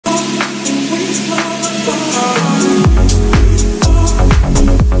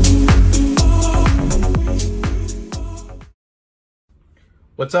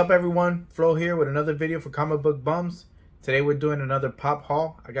What's up, everyone? Flo here with another video for Comic Book Bums. Today we're doing another pop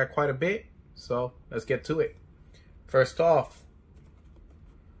haul. I got quite a bit, so let's get to it. First off,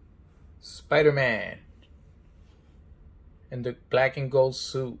 Spider-Man in the black and gold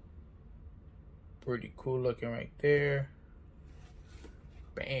suit. Pretty cool looking right there.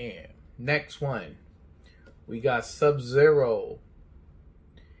 Bam. Next one, we got Sub-Zero.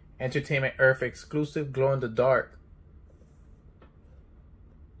 Entertainment Earth exclusive, glow in the dark.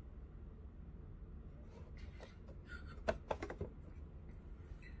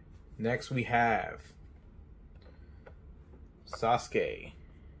 Next we have Sasuke.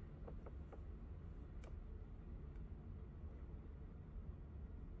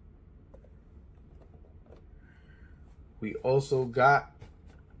 We also got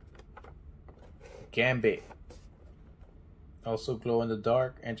Gambit. Also glow in the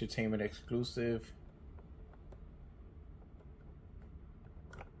dark, entertainment exclusive.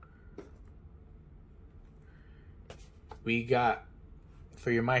 We got, for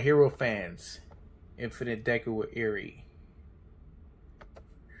your My Hero fans, Infinite Deku with Eri.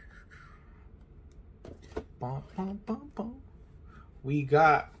 Bum, bum, bum, bum. We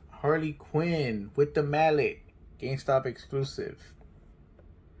got Harley Quinn with the mallet, GameStop exclusive.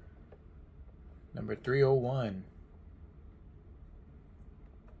 Number 301.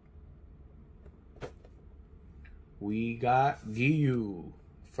 We got Giyu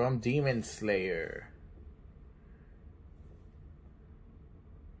from Demon Slayer.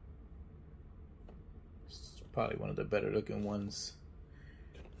 It's probably one of the better looking ones.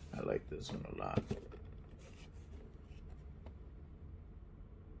 I like this one a lot.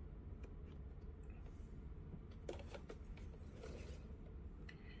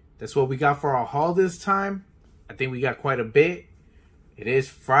 That's what we got for our haul this time. I think we got quite a bit. It is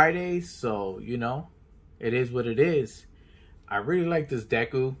Friday, so you know, it is what it is. I really like this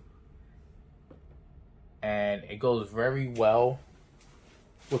Deku, and it goes very well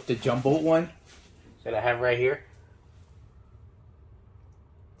with the jumbo one that I have right here.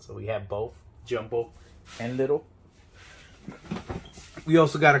 So we have both jumbo and little. We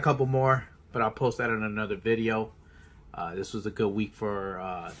also got a couple more, but I'll post that in another video. This was a good week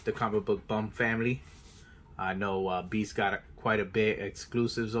for the Comic Book Bum family. I know Beast got quite a bit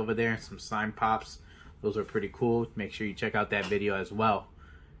exclusives over there, some sign pops. Those are pretty cool. Make sure you check out that video as well.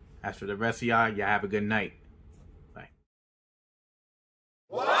 As for the rest of y'all have a good night.